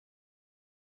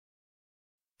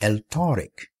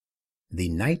Tariq, the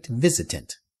night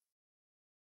visitant.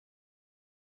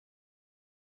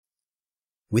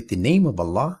 With the name of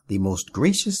Allah, the most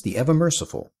gracious, the ever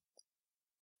merciful.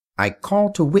 I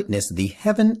call to witness the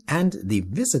heaven and the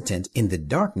visitant in the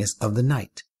darkness of the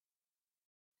night.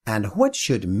 And what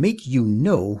should make you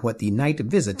know what the night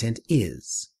visitant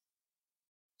is?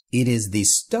 It is the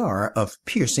star of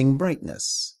piercing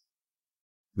brightness.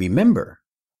 Remember,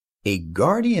 a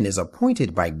guardian is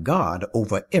appointed by God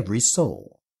over every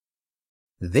soul.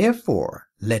 Therefore,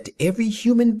 let every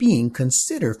human being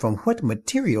consider from what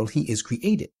material he is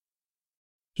created.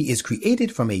 He is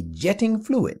created from a jetting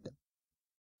fluid,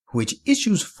 which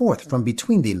issues forth from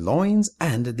between the loins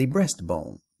and the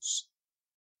breastbones.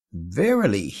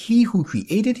 Verily, he who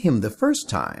created him the first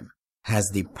time has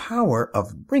the power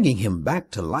of bringing him back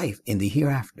to life in the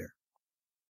hereafter.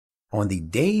 On the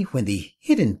day when the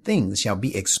hidden things shall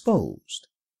be exposed,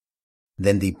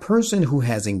 then the person who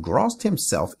has engrossed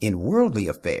himself in worldly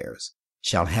affairs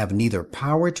shall have neither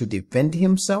power to defend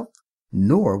himself,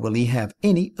 nor will he have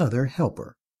any other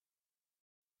helper.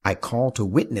 I call to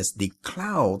witness the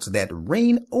clouds that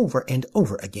rain over and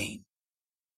over again,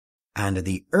 and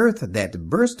the earth that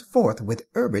burst forth with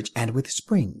herbage and with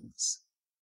springs,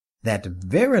 that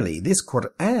verily this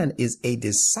Qur'an is a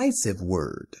decisive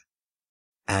word,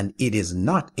 and it is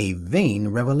not a vain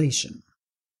revelation.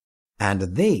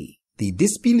 And they, the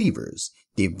disbelievers,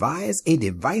 devise a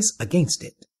device against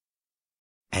it,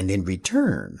 and in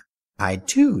return I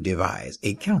too devise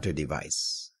a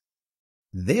counter-device.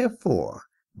 Therefore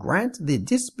grant the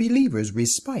disbelievers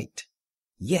respite,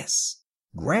 yes,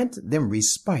 grant them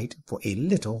respite for a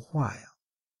little while.